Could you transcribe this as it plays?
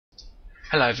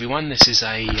Hello everyone, this is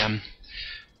a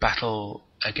battle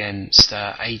against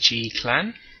AG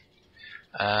clan.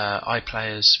 I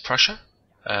play as Prussia,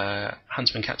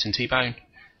 Huntsman Captain T-Bone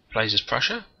plays as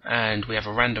Prussia, and we have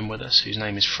a random with us whose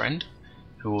name is Friend,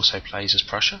 who also plays as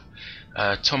Prussia.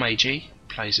 Tom AG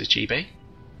plays as GB.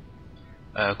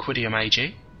 Quidium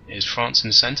AG is France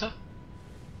in the centre.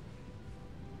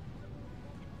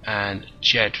 And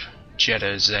Jeddah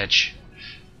Zedge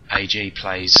AG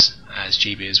plays as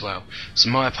GB as well. So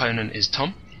my opponent is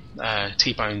Tom.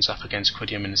 T-Bone's up against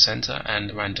Quidium in the centre, and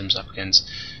the random's up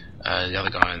against the other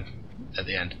guy at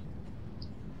the end.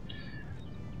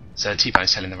 So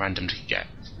T-Bone's telling the random to get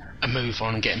a move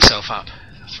on and get himself up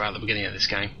throughout the beginning of this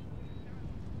game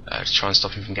to try and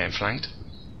stop him from getting flanked.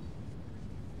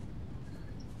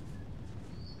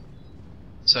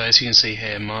 So as you can see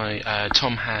here, my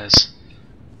Tom has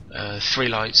 3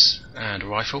 lights and a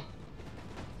rifle.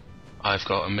 I've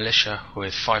got a militia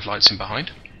with 5 lights in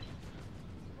behind.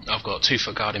 I've got 2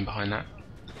 foot guard in behind that,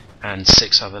 and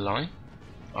 6 other line.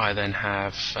 I then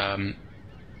have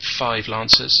 5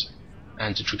 lancers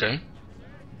and a dragoon.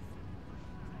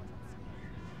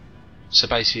 So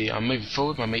basically, I'm moving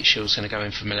forward. My meat shield's going to go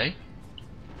in for melee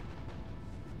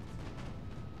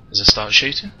as I start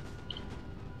shooting.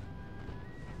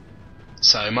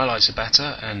 So my lights are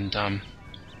better and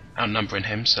outnumbering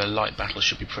him, so a light battle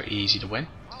should be pretty easy to win.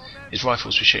 His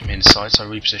rifles were shooting me in the side, so I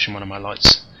repositioned one of my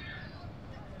lights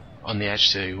on the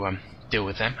edge to deal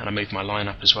with them, and I moved my line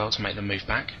up as well to make them move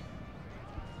back.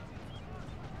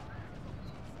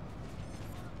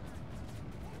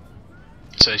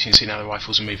 So as you can see now, the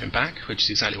rifles are moving back, which is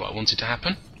exactly what I wanted to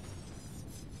happen.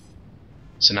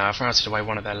 So now I've routed away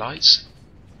one of their lights,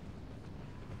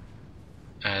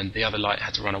 and the other light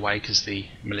had to run away because the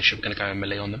militia were going to go in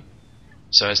melee on them.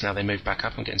 So as now they move back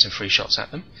up, I'm getting some free shots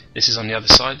at them. This is on the other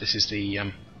side. This is the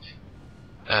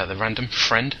random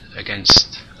Friend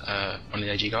against one of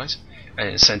the AG guys, and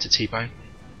in the centre T-Bone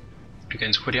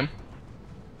against Quidium,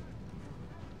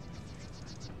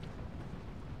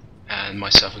 and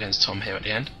myself against Tom here at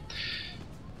the end.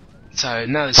 So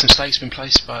now there's some stakes been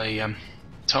placed by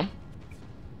Tom,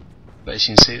 but as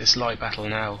you can see, this light battle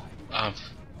now, I've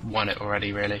won it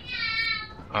already. Really,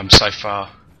 so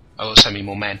far I've got so many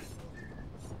more men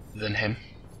than him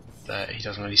that he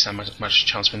doesn't really stand much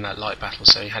chance of winning that light battle,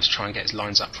 so he had to try and get his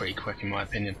lines up pretty quick in my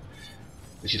opinion,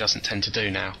 which he doesn't tend to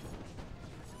do now.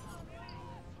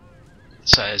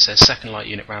 So there's a second light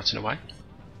unit routing away.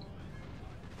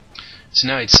 So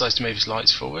now he decides to move his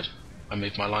lights forward. I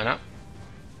move my line up,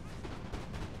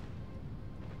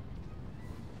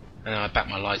 and then I back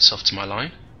my lights off to my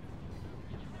line,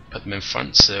 put them in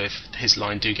front, so if his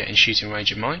line do get in shooting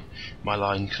range of mine, my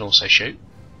line can also shoot.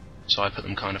 So I put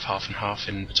them kind of half and half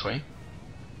in between.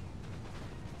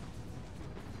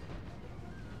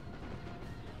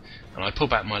 And I pull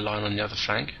back my line on the other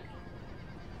flank,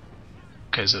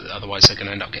 because otherwise they're going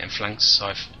to end up getting flanked. So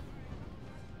I've,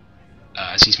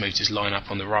 as he's moved his line up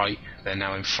on the right, they're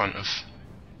now in front of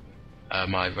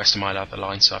my rest of my other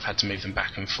line, so I've had to move them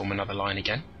back and form another line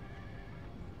again.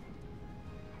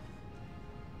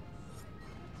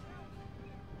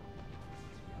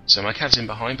 So my cav's in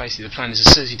behind. Basically the plan is,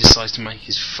 as soon as he decides to make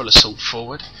his full assault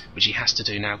forward, which he has to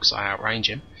do now because I outrange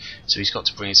him, so he's got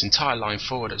to bring his entire line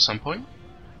forward at some point.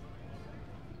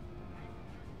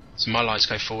 So my lights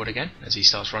go forward again as he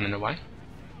starts running away.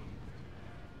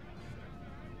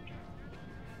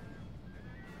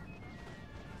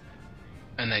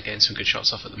 And they're getting some good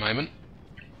shots off at the moment.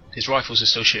 His rifles are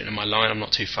still shooting at my line. I'm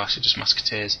not too fussed, they're just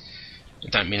musketeers. It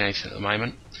don't mean anything at the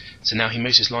moment. So now he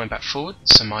moves his line back forward,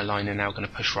 so my line are now going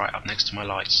to push right up next to my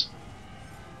lights.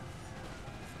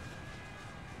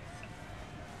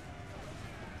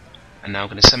 And now I'm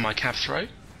going to send my cav through,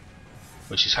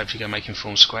 which is hopefully going to make him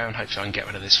form square, and hopefully I can get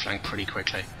rid of this flank pretty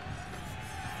quickly.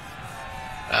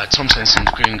 Tom sends some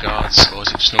dragoon guards, or is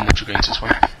it just normal dragoons as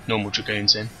well? Normal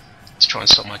dragoons in to try and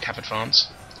stop my cav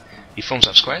advance. He forms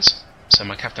up squares, so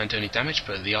my cav don't do any damage,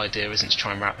 but the idea isn't to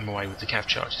try and rout them away with the cav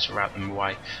charge, it's to rout them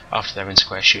away after they're in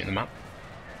square, shooting them up.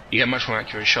 You get much more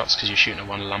accurate shots because you're shooting at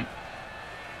one lump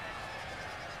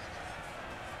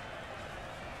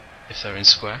if they're in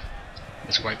square.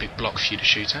 There's a great big block for you to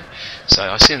shoot at. So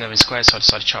I see them in square, so I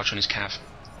decide to charge on his cav.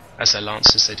 As they're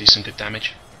lancers, they do some good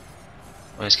damage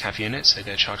on his cav units. They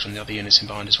go charge on the other units in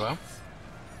behind as well.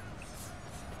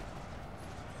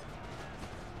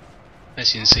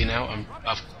 As you can see now, I'm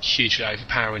hugely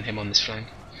overpowering him on this flank,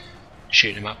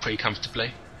 shooting him up pretty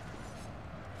comfortably.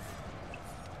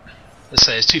 Let's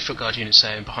say there's 2 foot guard units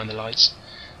there behind the lights,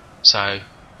 so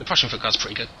the Prussian foot guard's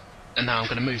pretty good. And now I'm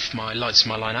going to move my lights to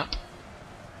my line up,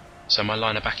 so my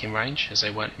line are back in range, as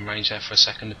they weren't in range there for a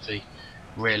second of the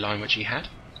rear line which he had.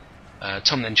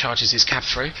 Tom then charges his cav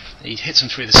through. He hits him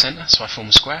through the centre, so I form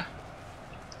a square,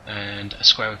 and a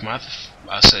square with my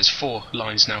other. So there's 4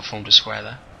 lines now formed a square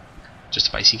there, just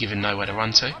to basically give him nowhere to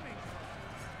run to.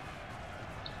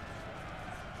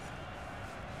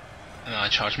 And I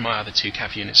charge my other 2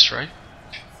 cav units through.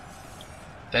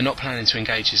 They're not planning to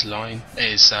engage his line,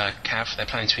 cav. They're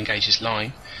planning to engage his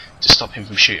line to stop him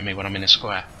from shooting me when I'm in a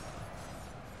square.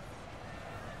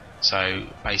 So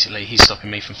basically he's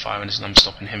stopping me from firing and I'm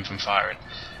stopping him from firing.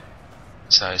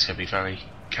 So it's going to be very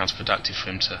counterproductive for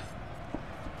him to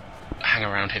hang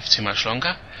around here for too much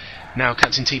longer. Now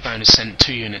Captain T-Bone has sent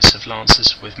 2 units of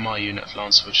Lancers with my unit of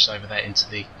Lancers, which is over there, into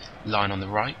the line on the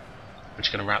right, which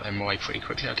is going to rout them away pretty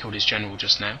quickly. I killed his general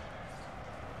just now.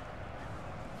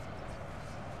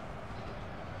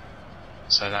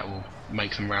 So that will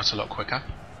make them rout a lot quicker.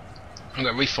 I'm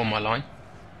going to reform my line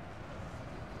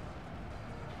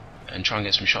and try and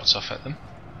get some shots off at them.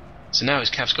 So now his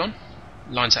cav's gone,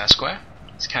 line's out of square,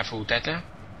 his cav are all dead now.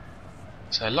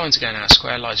 So lines are going out of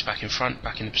square, lights back in front,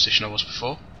 back in the position I was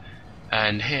before.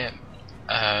 And here,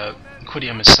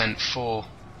 Quidium has sent 4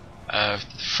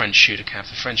 French shooter cav.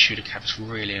 The French shooter cav is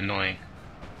really annoying.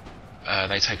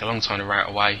 They take a long time to rout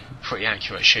away, pretty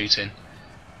accurate shooting,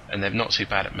 and they're not too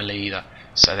bad at melee either.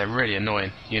 So they're really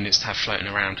annoying units to have floating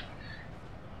around.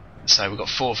 So we've got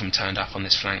 4 of them turned up on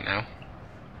this flank now,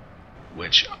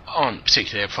 which aren't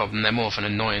particularly a problem. They're more of an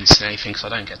annoyance than anything, because I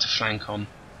don't get to flank on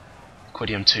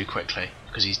Quidium too quickly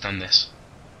because he's done this.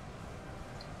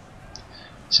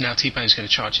 So now T-Bone's going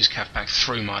to charge his cav back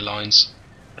through my lines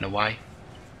and away.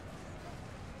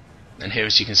 And here,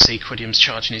 as you can see, Quidium's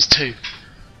charging his 2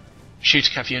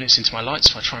 shooter cav units into my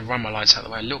lights. So I try and run my lights out of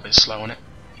the way, a little bit slow on it.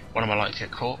 One of my lights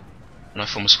get caught, and I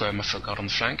form a square with my foot guard on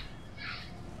the flank.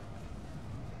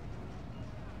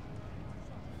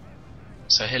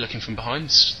 So here, looking from behind,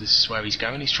 this is where he's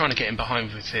going. He's trying to get in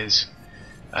behind with his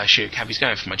shooter cav. He's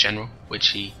going for my general, which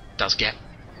he does get.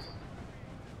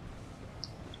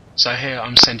 So here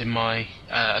I'm sending my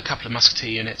a couple of musketeer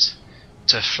units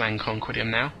to flank on Quidium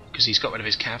now, because he's got rid of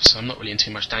his cav, so I'm not really in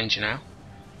too much danger now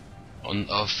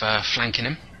of flanking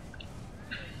him.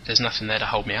 There's nothing there to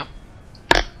hold me up.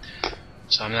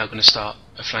 So I'm now going to start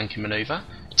a flanking manoeuvre.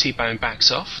 T-Bone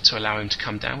backs off to allow him to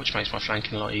come down, which makes my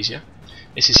flanking a lot easier.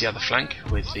 This is the other flank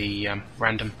with the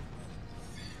random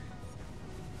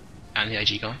and the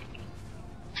AG guy.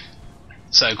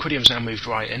 So Quidium's now moved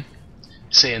right in,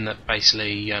 seeing that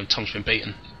basically Tom's been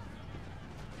beaten.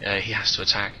 He has to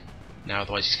attack now,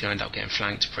 otherwise he's going to end up getting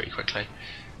flanked pretty quickly.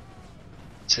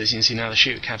 So as you can see now, the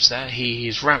shooter cav's there.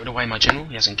 He's routed away my general.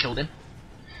 He hasn't killed him,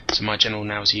 so my general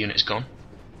now as a unit is gone.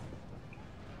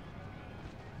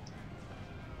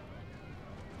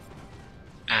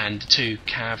 And the 2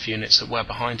 cav units that were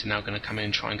behind are now going to come in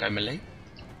and try and go melee.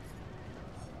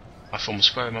 I form a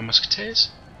square with my musketeers.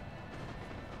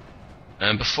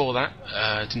 And before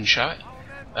that, didn't show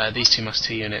it, these 2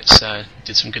 musketeer units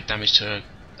did some good damage to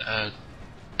a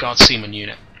guard seaman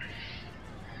unit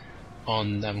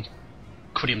on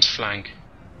Quidium's flank.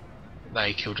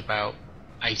 They killed about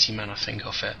 80 men, I think,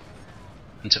 off it,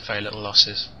 and took very little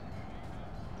losses.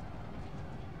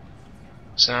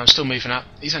 So now I'm still moving up.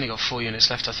 He's only got 4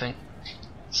 units left, I think,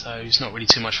 so it's not really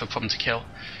too much of a problem to kill.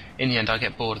 In the end, I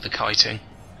get bored of the kiting.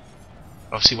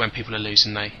 Obviously, when people are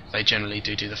losing, they generally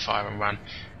do the fire and run.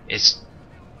 It's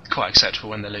quite acceptable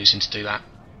when they're losing to do that.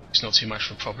 It's not too much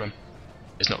of a problem.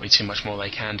 There's not really too much more they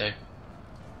can do.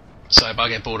 So, but I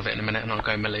get bored of it in a minute and I'll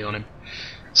go melee on him.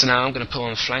 So now I'm going to pull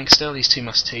on the flank still. These 2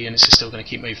 musketeer units are still going to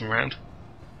keep moving around.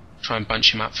 Try and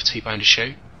bunch him up for T-Bone to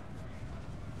shoot.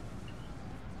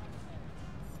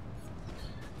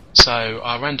 So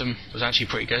our random was actually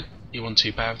pretty good. He wasn't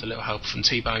too bad with a little help from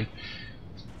T-Bone.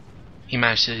 He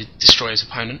managed to destroy his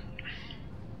opponent,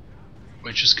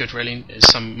 which was good really.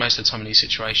 Most of the time in these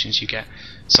situations you get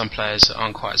some players that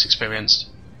aren't quite as experienced,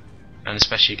 and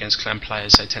especially against clan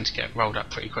players they tend to get rolled up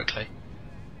pretty quickly.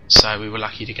 So we were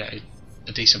lucky to get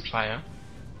a decent player.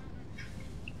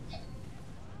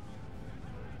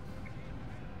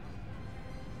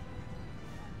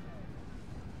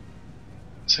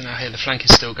 So now here the flank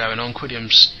is still going on.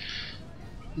 Quidium's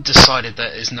decided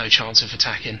that there's no chance of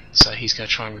attacking, so he's going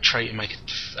to try and retreat and make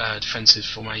a defensive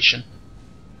formation.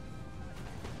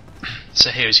 So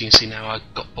here, as you can see now, I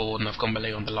got bored and I've gone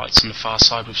melee on the lights on the far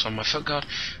side with some of my foot guard.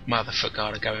 My other foot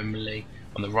guard are going melee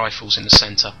on the rifles in the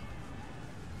centre.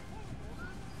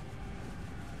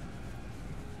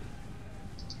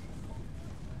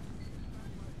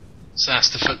 So that's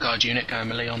the foot guard unit going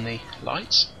melee on the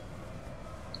lights.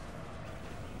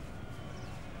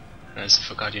 There's the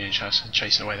foot guard unit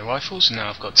chasing away the rifles, and now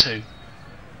I've got 2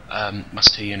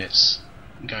 musketeer units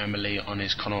going melee on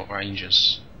his Connaught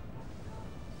Rangers.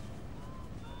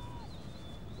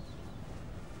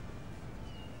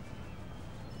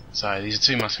 So these are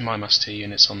two my musketeer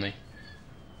units on the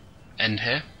end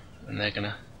here, and they're going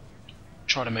to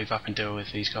try to move up and deal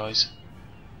with these guys.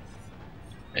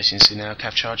 As you can see now,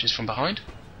 cav charges from behind.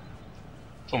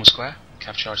 Form a square,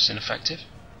 cav charge is ineffective.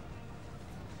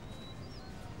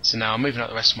 So now I'm moving up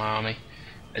the rest of my army,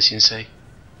 as you can see.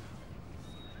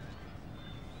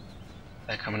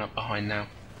 They're coming up behind now.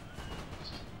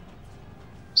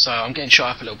 So I'm getting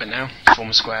shot up a little bit now. Form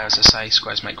a square, as I say,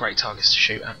 squares make great targets to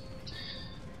shoot at.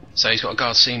 So he's got a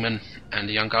guard seaman and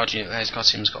a young guard unit there. His guard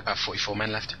seaman's got about 44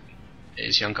 men left.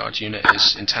 His young guard unit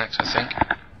is intact, I think.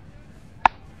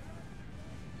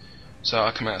 So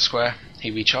I come out of square, he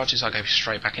recharges, I go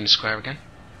straight back into square again.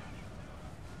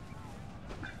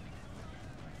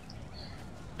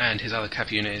 And his other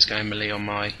cav unit is going melee on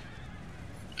my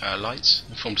lights.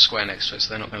 I formed a square next to it, so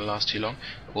they're not going to last too long.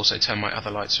 I've also turned my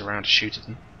other lights around to shoot at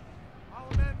them. Our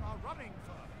men are running,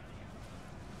 sir.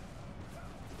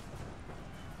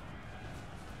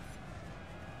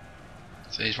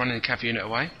 So he's running the cav unit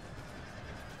away,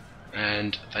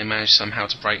 and they managed somehow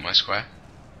to break my square.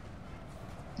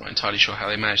 Not entirely sure how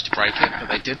they managed to break it, but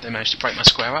they did. They managed to break my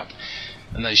square up,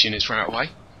 and those units ran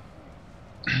away.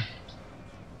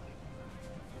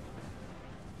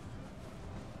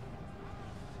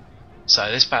 So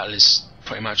this battle is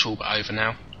pretty much all but over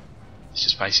now. It's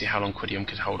just basically how long Quidium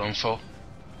could hold on for.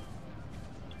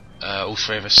 All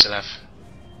three of us still have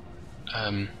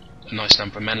a nice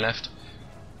number of men left.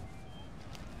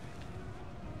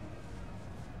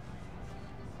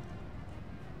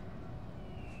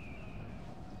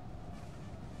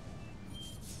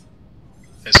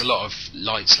 There's a lot of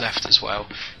lights left as well.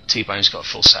 T-Bone's got a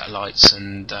full set of lights,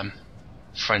 and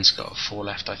Friend's got 4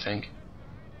 left, I think.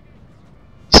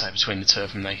 So between the two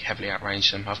of them, they heavily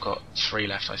outrange them. I've got 3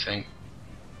 left, I think,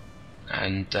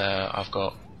 and I've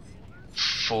got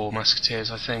 4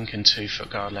 musketeers, I think, and 2 foot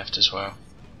guard left as well.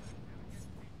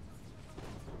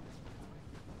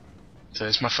 So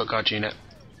there's my foot guard unit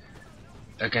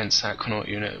against that Connaught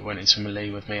unit that went into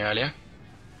melee with me earlier.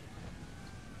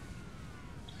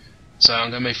 So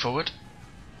I'm going to move forward.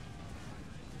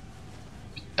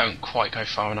 Don't quite go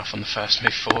far enough on the first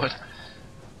move forward.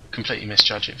 Completely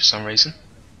misjudge it for some reason.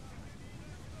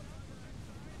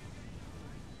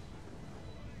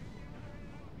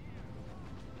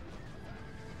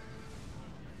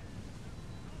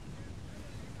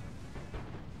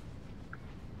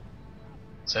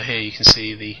 So here you can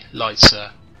see the lights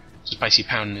are just basically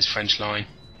pounding this French line,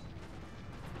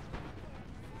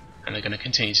 and they're going to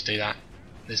continue to do that.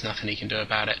 There's nothing he can do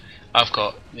about it. I've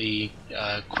got the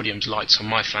Quidium's lights on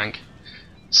my flank,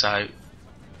 so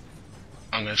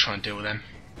I'm going to try and deal with them.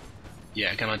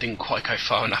 Yeah, again, I didn't quite go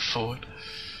far enough forward.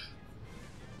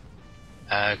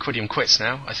 Quidium quits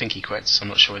now. I think he quits. I'm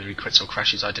not sure whether he quits or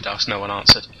crashes. I did ask, no one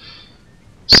answered.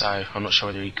 So I'm not sure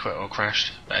whether he quit or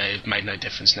crashed, but it made no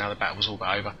difference now. The battle was all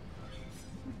but over.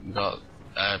 We've got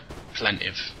plenty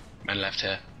of men left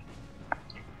here.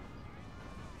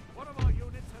 One of our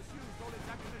units has used all its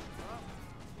ammunition,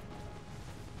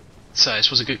 sir. So this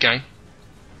was a good game.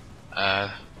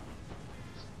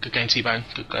 Good game, T-Bone.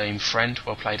 Good game, Friend.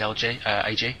 Well played,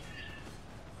 AG.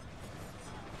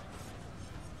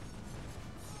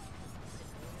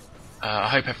 I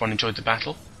hope everyone enjoyed the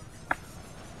battle,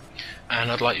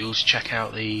 and I'd like you all to check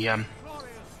out the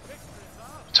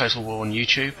Total War on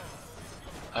YouTube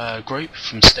group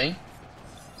from Steam,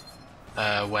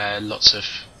 where lots of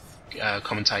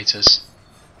commentators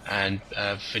and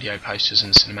video posters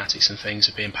and cinematics and things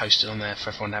are being posted on there for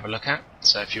everyone to have a look at.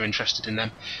 So if you're interested in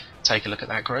them, take a look at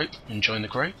that group and join the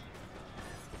group.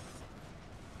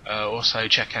 Also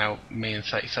check out me and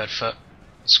 33rd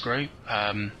Foot's group,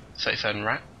 33rd and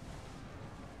Rat.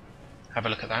 Have a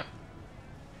look at that.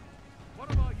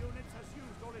 But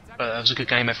that was a good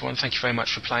game, everyone. Thank you very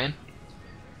much for playing.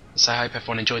 So I hope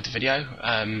everyone enjoyed the video.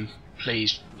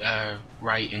 Please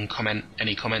rate and comment.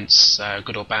 Any comments,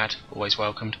 good or bad, always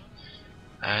welcomed.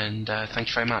 And thank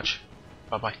you very much.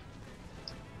 Bye bye.